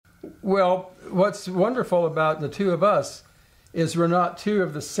Well, what's wonderful about the two of us is we're not two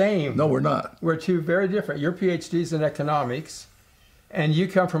of the same. No, we're not. We're two very different. Your PhD's in economics, and you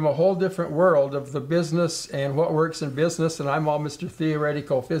come from a whole different world of the business and what works in business, and I'm all Mr.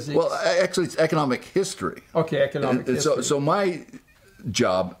 Theoretical Physics. Well, actually, it's economic history. Okay, economic history. So my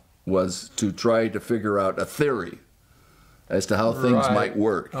job was to try to figure out a theory as to how things might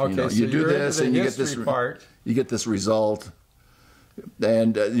work. Okay, you know, so you do you're this into the and you get this part. You get this result,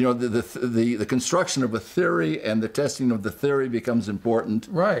 and you know the construction of a theory and the testing of the theory becomes important.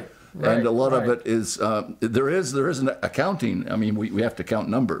 Right. And a lot of it is there is an accounting. I mean, we have to count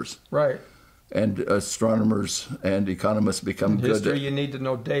numbers. Right. And astronomers and economists become good. History, you need to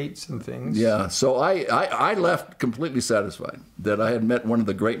know dates and things. Yeah. So I left completely satisfied that I had met one of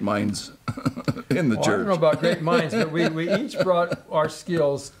the great minds in the church. I don't know about great minds, but we each brought our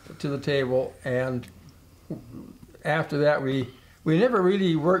skills to the table, and after that we never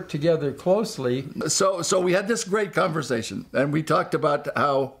really worked together closely. So we had this great conversation, and we talked about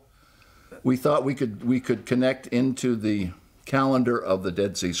how we thought we could connect into the calendar of the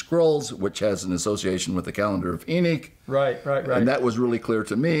Dead Sea Scrolls, which has an association with the calendar of Enoch. Right. And that was really clear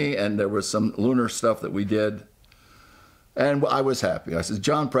to me, and there was some lunar stuff that we did. And I was happy. I said,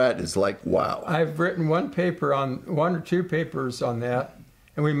 John Pratt is like, wow. I've written one or two papers on that,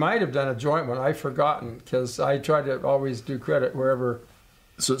 and we might have done a joint one. I've forgotten, because I try to always do credit wherever.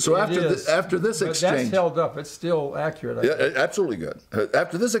 So after this exchange, that's held up. It's still accurate. Yeah, absolutely good.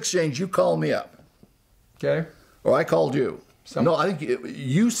 After this exchange, you call me up. Okay. Or I called you. No, I think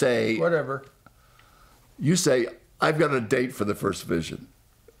you say whatever. You say, I've got a date for the first vision.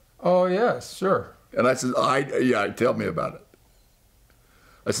 Oh yes, sure. And I said, tell me about it.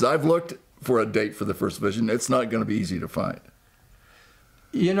 I said, I've looked for a date for the first vision. It's not going to be easy to find.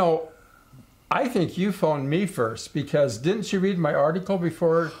 You know, I think you phoned me first, because didn't you read my article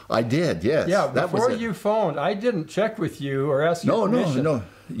before? I did, yes. Yeah, before you phoned, I didn't check with you or ask you permission. No.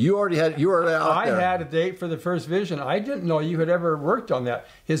 You were out there. I had a date for the first vision. I didn't know you had ever worked on that.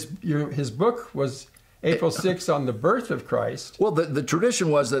 His book was April 6th on the birth of Christ. Well, the tradition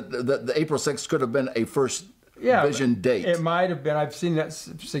was that the April 6th could have been a first vision date. It might have been. I've seen that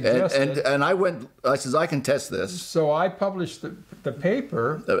suggested. And I said, I can test this. So I published the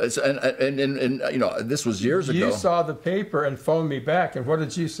paper. And you know, this was years ago. You saw the paper and phoned me back, and what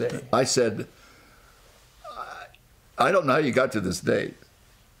did you say? I said, I don't know how you got to this date.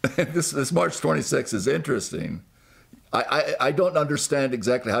 This March 26th is interesting. I don't understand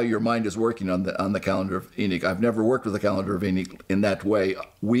exactly how your mind is working on the calendar of Enoch. I've never worked with the calendar of Enoch in that way.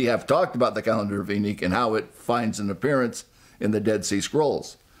 We have talked about the calendar of Enoch and how it finds an appearance in the Dead Sea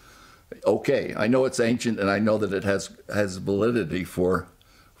Scrolls. Okay, I know it's ancient, and I know that it has validity for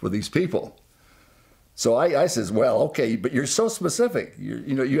these people. So I says, well, okay, but you're so specific.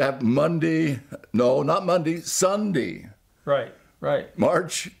 You have Monday. No, not Monday. Sunday. Right.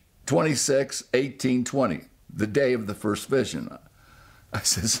 March 26, 1820, the day of the first vision. I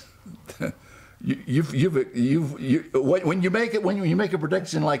says, when you make a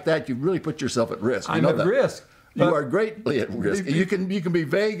prediction like that, you really put yourself at risk. I'm at risk. You are greatly at risk. You can be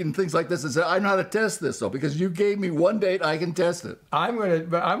vague and things like this and say, I know how to test this though, because you gave me one date, I can test it. I'm going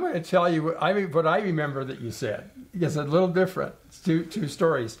to tell you what I remember that you said. It's a little different. It's two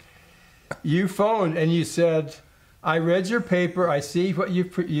stories. You phoned and you said, I read your paper, I see what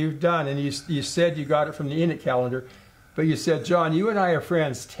you've done, and you said you got it from the Enoch calendar, but you said, John, you and I are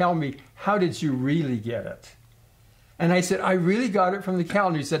friends, tell me, how did you really get it? And I said, I really got it from the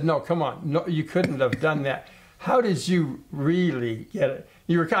calendar. You said, no, come on, no, you couldn't have done that. How did you really get it?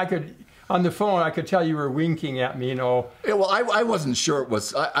 On the phone, I could tell you were winking at me, Yeah, well, I wasn't sure it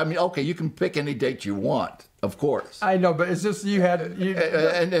was, I mean, okay, you can pick any date you want. Of course. I know, but it's just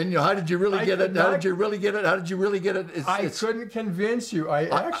and how did you really get it? How did you really get it? How did you really get it? I couldn't convince you. I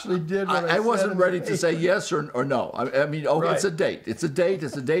actually did what I wasn't ready to say yes or no. I mean, okay, right. It's a date. It's a date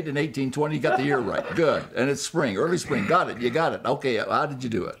in 1820. You got the year right. Good. And it's spring, early spring. Got it. You got it. Okay, how did you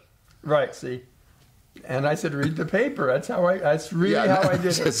do it? Right, see. And I said, read the paper. That's really how I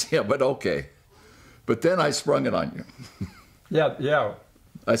did it. Yeah, but okay. But then I sprung it on you. Yeah.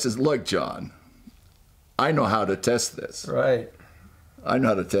 I says, look, John, I know how to test this. Right. I know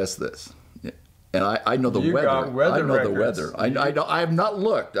how to test this. And I know the weather. I know records. The weather. I have not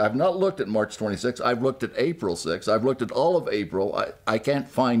looked. I've not looked at March 26th. I've looked at April 6th. I've looked at all of April. I can't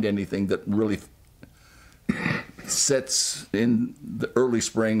find anything that really sits in the early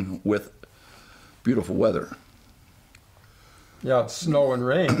spring with beautiful weather. Yeah, it's snow and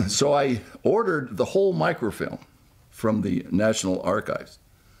rain. So I ordered the whole microfilm from the National Archives,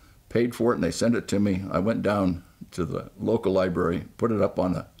 paid for it, and they sent it to me. I went down to the local library, put it up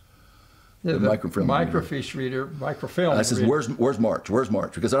on Yeah, the microfilm reader. Microfiche reader, microfilm. I says, reader. where's March? Where's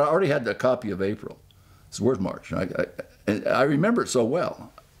March? Because I already had a copy of April. I said, where's March? And I remember it so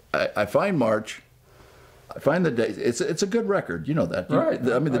well. I find March. I find the days. It's a good record. You know that. Right.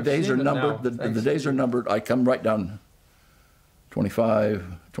 I mean, the I've days seen are it numbered. now. The days are numbered. I come right down 25,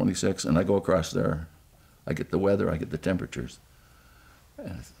 26, and I go across there. I get the weather. I get the temperatures.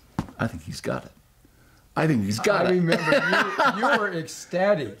 And I think he's got it. I think he's got it. I remember you were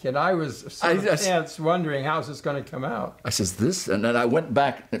ecstatic, and I was sort of tense, wondering how's this going to come out. I says this, and then I went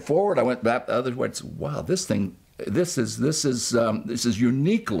back forward. I went back the other way. I said, wow, this thing, this is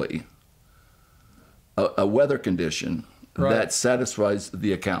uniquely a weather condition that satisfies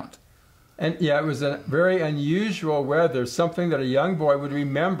the account. And yeah, it was a very unusual weather, something that a young boy would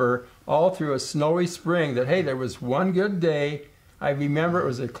remember all through a snowy spring. That hey, there was one good day. I remember it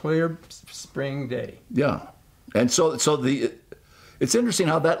was a clear spring day. Yeah, and so it's interesting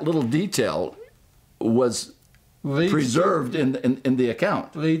how that little detail was preserved in the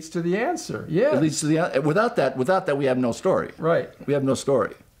account. Leads to the answer. Yeah, it leads to the without that we have no story. Right. We have no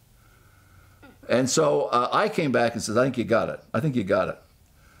story. And so I came back and said, I think you got it. I think you got it.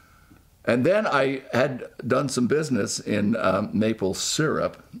 And then I had done some business in maple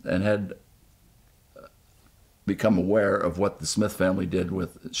syrup and had become aware of what the Smith family did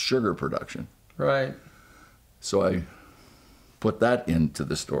with sugar production. Right. So I put that into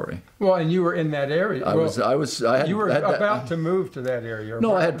the story. Well, and you were in that area. You were about to move to that area.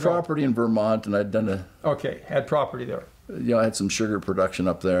 No, I had property in Vermont, and I'd done had property there. I had some sugar production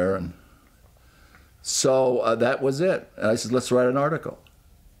up there, and so that was it. And I said, let's write an article.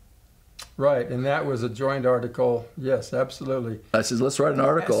 Right, and that was a joint article. Yes, absolutely. I said, let's write an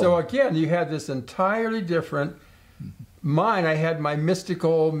article. So again, you had this entirely different. Mine, I had my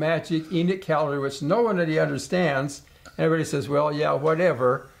mystical, magic Enoch calendar, which no one really understands. Everybody says, well, yeah,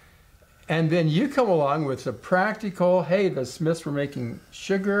 whatever. And then you come along with the practical, hey, the Smiths were making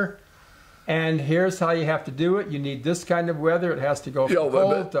sugar, and here's how you have to do it. You need this kind of weather. It has to go from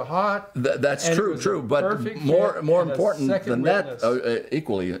cold to hot. That's true. But more important than that,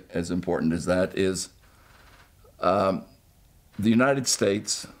 equally as important as that, is the United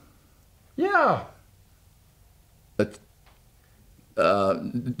States. Yeah.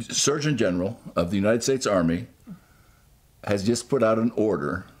 Surgeon General of the United States Army has just put out an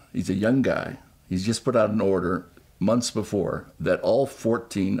order. He's a young guy. He's just put out an order months before that all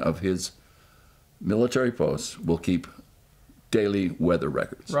 14 of his military posts will keep daily weather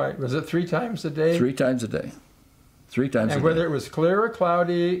records. Right. Was it 3 times a day? 3 times a day. 3 times a day. And whether it was clear or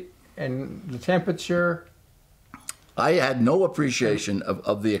cloudy and the temperature. I had no appreciation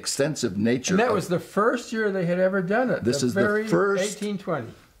of the extensive nature. And that was the first year they had ever done it. This is the first 1820.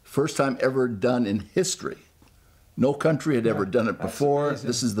 First time ever done in history. No country had ever done it before. Amazing.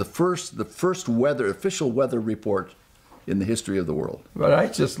 This is the first official weather report in the history of the world. But I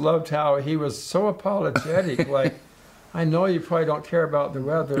just loved how he was so apologetic, like, I know you probably don't care about the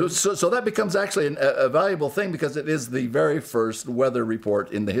weather. So that becomes actually a valuable thing because it is the very first weather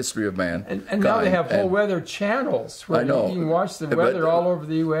report in the history of man. And now they have whole weather channels where you can watch the weather all over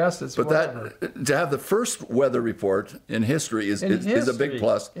the U.S. To have the first weather report in history is a big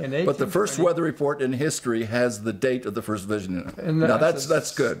plus. But the first weather report in history has the date of the first vision in it. And now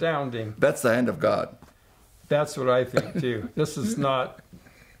that's good. Astounding. That's the hand of God. That's what I think too. This is not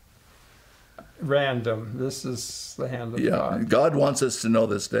random. This is the hand of God. God wants us to know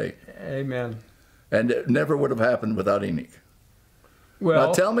this date. Amen. And it never would have happened without Enoch. Well,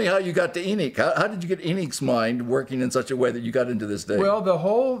 now tell me how you got to Enoch. How did you get Enoch's mind working in such a way that you got into this date? Well, the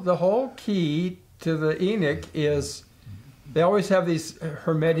whole key to the Enoch is they always have these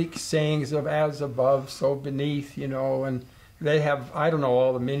hermetic sayings of as above, so beneath, and they have, I don't know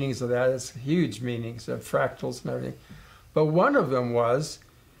all the meanings of that. It's huge meanings of fractals and everything. But one of them was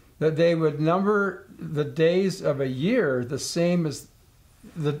that they would number the days of a year the same as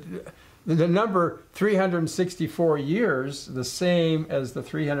the number 364 years, the same as the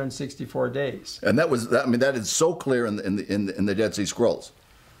 364 days. And that is so clear in the Dead Sea Scrolls.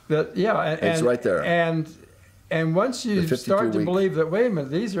 It's right there. And once you start to believe that, wait a minute,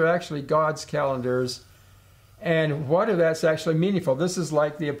 these are actually God's calendars, and what if that's actually meaningful? This is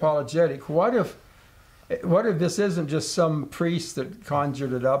like the apologetic. What if this isn't just some priest that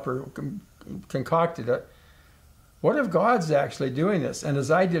conjured it up or concocted it? What if God's actually doing this? And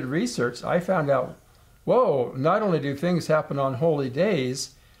as I did research, I found out, whoa, not only do things happen on holy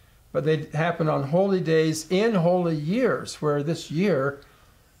days, but they happen on holy days in holy years, where this year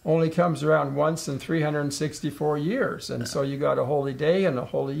only comes around once in 364 years. And so you got a holy day and a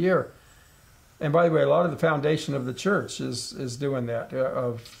holy year. And by the way, a lot of the foundation of the church is doing that,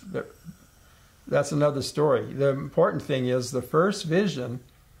 that's another story. The important thing is the first vision,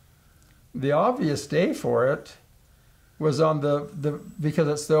 the obvious day for it was on because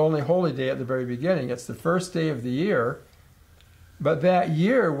it's the only holy day at the very beginning. It's the first day of the year, but that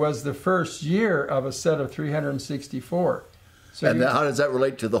year was the first year of a set of 364. So and how does that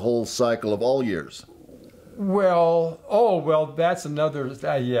relate to the whole cycle of all years? Well, that's another,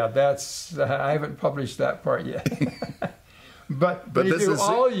 yeah, that's, I haven't published that part yet. but if you do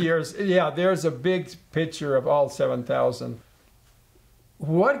all years, yeah, there's a big picture of all 7,000.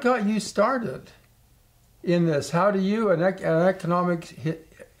 What got you started in this? How do you, an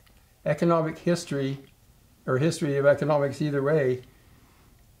economic history, or history of economics either way,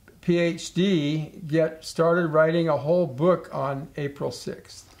 PhD, get started writing a whole book on April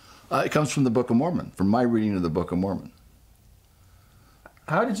 6th? It comes from the Book of Mormon, from my reading of the Book of Mormon.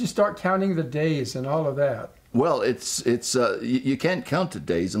 How did you start counting the days and all of that? Well, you can't count the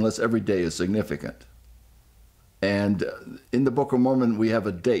days unless every day is significant. And in the Book of Mormon, we have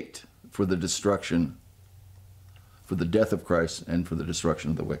a date for the destruction, for the death of Christ, and for the destruction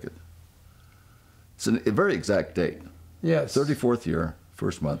of the wicked. It's a very exact date. Yes. 34th year,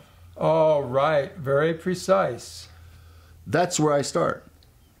 first month. Oh, right. Very precise. That's where I start.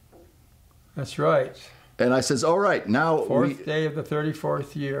 That's right. And I says, all right, now Fourth day of the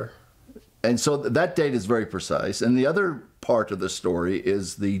 34th year. And so that date is very precise. And the other part of the story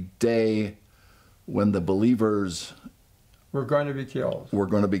is the day when the believers were going to be killed.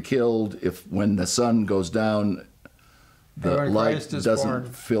 When the sun goes down, the light doesn't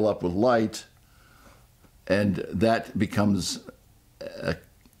born. fill up with light, and that becomes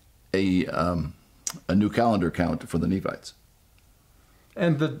a new calendar count for the Nephites.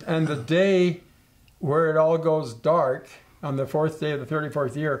 And the day where it all goes dark on the fourth day of the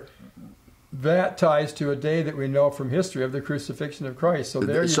 34th year, that ties to a day that we know from history of the crucifixion of Christ. So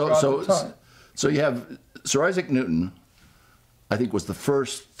there you got the time. So you have Sir Isaac Newton, I think, was the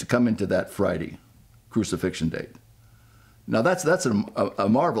first to come into that Friday crucifixion date. Now that's a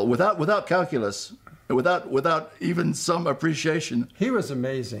marvel. Without calculus, without even some appreciation. He was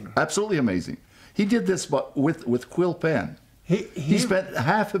amazing. Absolutely amazing. He did this with quill pen. He spent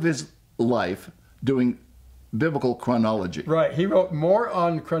half of his life doing biblical chronology. Right. He wrote more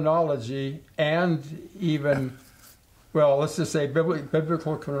on chronology and even, well, let's just say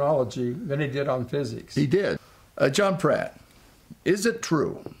biblical chronology than he did on physics. He did. John Pratt, is it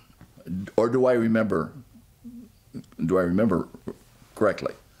true, or do I remember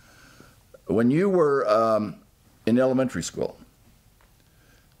correctly? When you were in elementary school,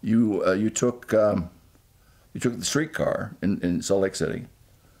 you took the streetcar in Salt Lake City,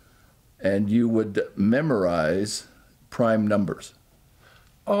 and you would memorize prime numbers.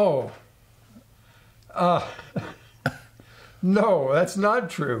 Oh. No, that's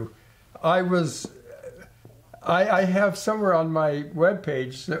not true. I have somewhere on my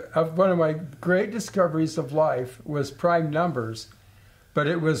webpage, one of my great discoveries of life was prime numbers, but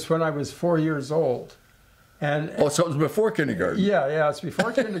it was when I was 4 years old. And so it was before kindergarten. Yeah, it's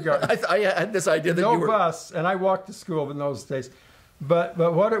before kindergarten. I had this idea that no you were... bus, and I walked to school in those days. But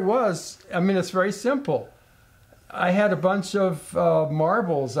what it was, I mean, it's very simple. I had a bunch of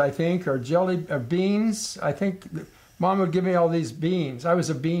marbles, I think, or beans. I think Mom would give me all these beans. I was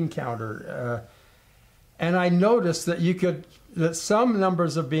a bean counter. And I noticed that some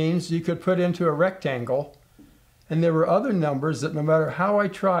numbers of beans you could put into a rectangle, and there were other numbers that no matter how I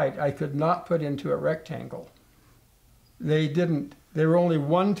tried, I could not put into a rectangle. They didn't. They were only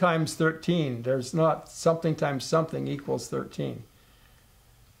 1 times 13. There's not something times something equals 13.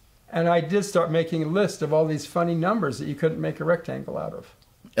 And I did start making a list of all these funny numbers that you couldn't make a rectangle out of.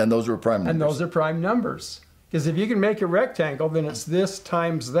 And those were prime numbers. And those are prime numbers. Because if you can make a rectangle, then it's this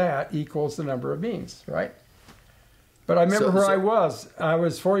times that equals the number of beans, right? But I remember where I was. I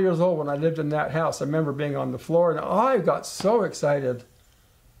was 4 years old when I lived in that house. I remember being on the floor, and I got so excited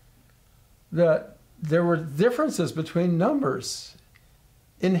that there were differences between numbers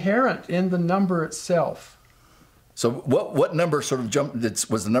inherent in the number itself. So what number sort of jumped?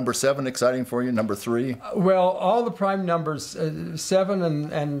 Was the number 7 exciting for you? Number 3? Well, all the prime numbers, 7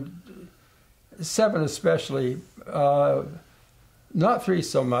 and 7 especially, not 3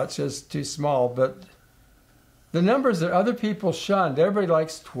 so much, it's too small, but the numbers that other people shunned, everybody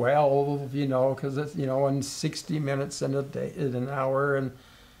likes 12, because it's, in 60 minutes in a day, in an hour, and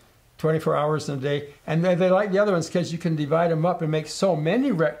 24 hours in a day. And they like the other ones because you can divide them up and make so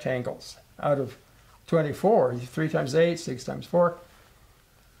many rectangles out of 24, 3 times 8, 6 times 4.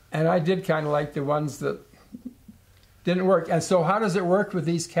 And I did kind of like the ones that didn't work. And so how does it work with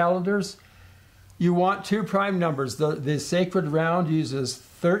these calendars? You want 2 prime numbers. The sacred round uses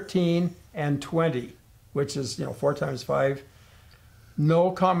 13 and 20, which is, 4 times 5.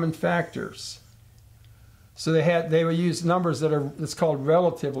 No common factors. So they would use numbers that are, it's called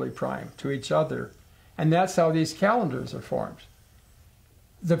relatively prime to each other. And that's how these calendars are formed.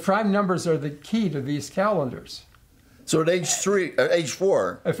 The prime numbers are the key to these calendars. So at age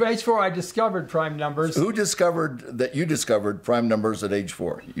 4. At age 4, I discovered prime numbers. Who discovered that you discovered prime numbers at age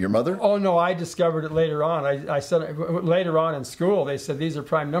 4? Your mother? Oh, no, I discovered it later on. I said later on in school, they said these are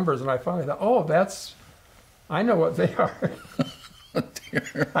prime numbers. And I finally thought, oh, I know what they are.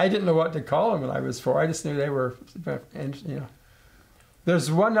 I didn't know what to call them when I was 4. I just knew they were, and.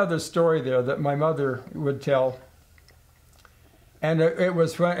 There's one other story there that my mother would tell. And it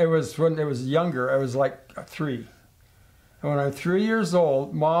was when it was younger. I was like 3. And when I'm 3 years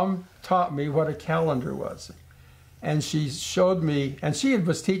old, Mom taught me what a calendar was. And she showed me, and she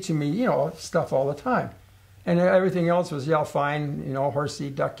was teaching me, stuff all the time. And everything else was, yeah, fine,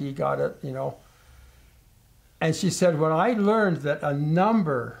 horsey, ducky, got it, And she said, when I learned that a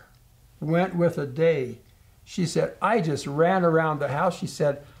number went with a day, she said, I just ran around the house. She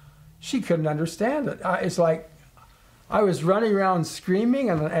said, she couldn't understand it. It's like I was running around screaming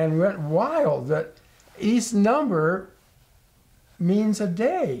and went wild that each number means a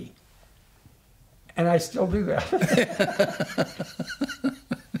day. And I still do that.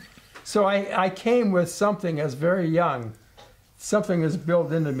 So I came with something as very young. Something was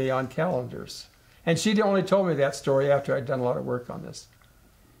built into me on calendars. And she only told me that story after I'd done a lot of work on this.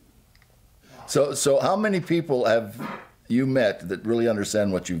 So how many people have you met that really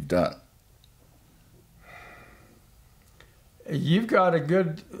understand what you've done? You've got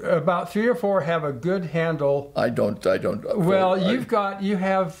about 3 or 4 have a good handle. I don't. Well, you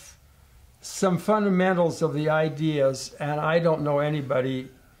have some fundamentals of the ideas, and I don't know anybody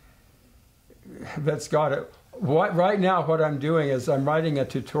that's got it. Right now, what I'm doing is I'm writing a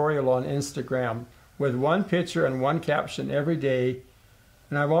tutorial on Instagram with 1 picture and 1 caption every day,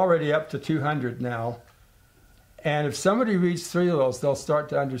 and I'm already up to 200 now. And if somebody reads 3 of those, they'll start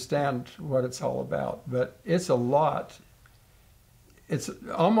to understand what it's all about. But it's a lot. It's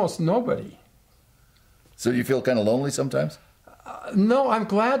almost nobody. So you feel kind of lonely sometimes? No, I'm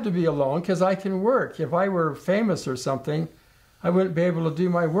glad to be alone because I can work. If I were famous or something, I wouldn't be able to do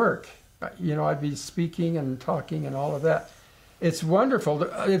my work. I'd be speaking and talking and all of that. It's wonderful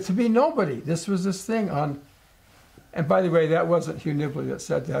to be nobody. This was this thing on, and by the way, that wasn't Hugh Nibley that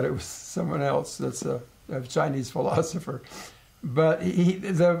said that. It was someone else that's a Chinese philosopher. But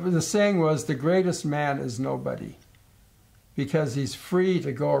the saying was, the greatest man is nobody, because he's free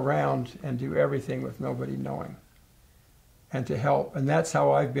to go around and do everything with nobody knowing and to help. And that's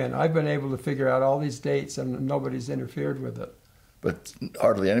how I've been. I've been able to figure out all these dates and nobody's interfered with it. But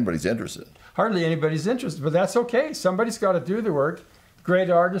hardly anybody's interested. Hardly anybody's interested, but that's okay. Somebody's got to do the work. Great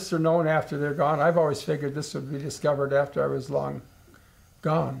artists are known after they're gone. I've always figured this would be discovered after I was long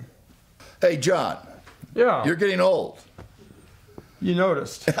gone. Hey, John. Yeah. You're getting old. You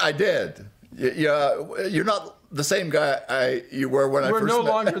noticed. I did. You're not the same guy you were when I first met. We're no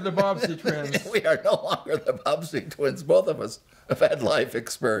longer the Bobbsey twins. We are no longer the Bobbsey twins. Both of us have had life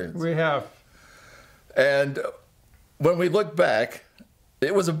experience. We have. And when we look back,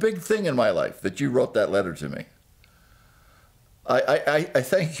 it was a big thing in my life that you wrote that letter to me. I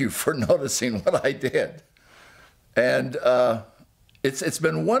thank you for noticing what I did. And it's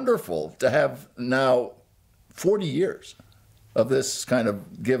been wonderful to have now 40 years of this kind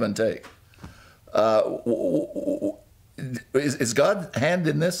of give and take. Is God's hand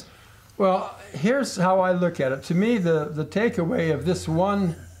in this? Well, here's how I look at it. To me, the takeaway of this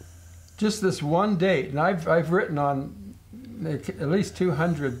just this one date, and I've written on at least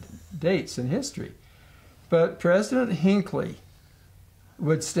 200 dates in history, but President Hinckley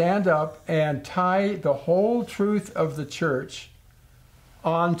would stand up and tie the whole truth of the church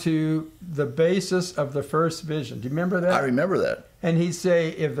onto the basis of the first vision. Do you remember that? I remember that. And he'd say,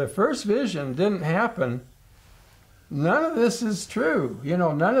 if the first vision didn't happen, none of this is true.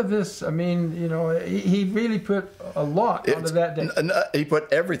 None of this, he really put a lot onto that day. He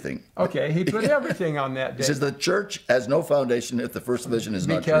put everything. Okay, he put everything on that day. He says the church has no foundation if the first vision is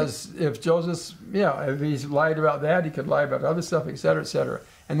not true. Because if Joseph, if he's lied about that, he could lie about other stuff, et cetera, et cetera.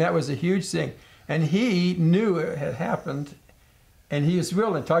 And that was a huge thing. And he knew it had happened, and he was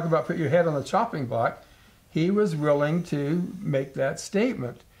willing, talk about put your head on the chopping block, he was willing to make that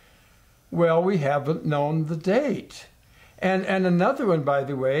statement. Well, we haven't known the date. And another one, by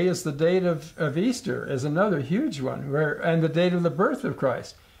the way, is the date of Easter is another huge one, and the date of the birth of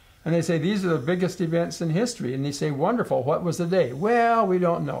Christ. And they say, these are the biggest events in history. And they say, wonderful, what was the day? Well, we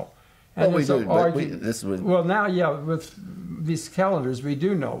don't know. Well, we it's do. But this was, well, now, yeah, with these calendars, we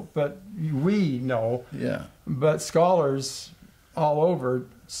do know, but we know. yeah. But scholars all over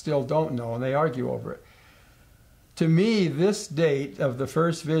still don't know, and they argue over it. To me, this date of the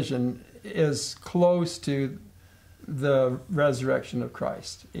first vision is close to the resurrection of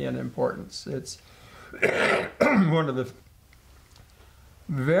Christ in importance. It's one of the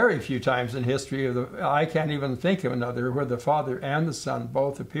very few times in history I can't even think of another where the Father and the Son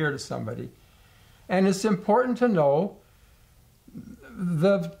both appear to somebody. And it's important to know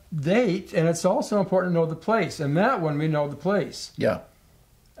the date, and it's also important to know the place. And that one, we know the place. Yeah.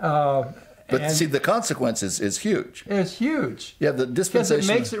 But see, the consequence is huge. It's huge. Yeah, the dispensation. Because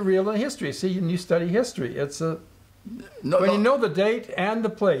it makes it real in history. See, when you study history, when you know the date and the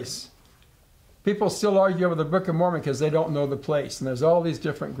place, people still argue over the Book of Mormon because they don't know the place. And there's all these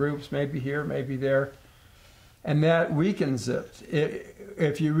different groups, maybe here, maybe there. And that weakens it.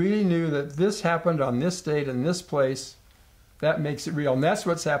 If you really knew that this happened on this date in this place, that makes it real. And that's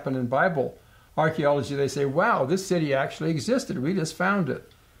what's happened in Bible archaeology. They say, wow, this city actually existed. We just found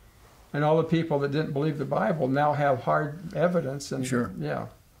it. And all the people that didn't believe the Bible now have hard evidence. And sure. Yeah.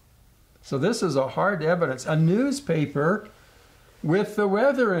 So this is a hard evidence. A newspaper with the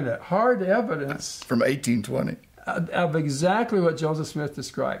weather in it. Hard evidence. From 1820. Of exactly what Joseph Smith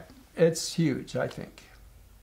described. It's huge, I think.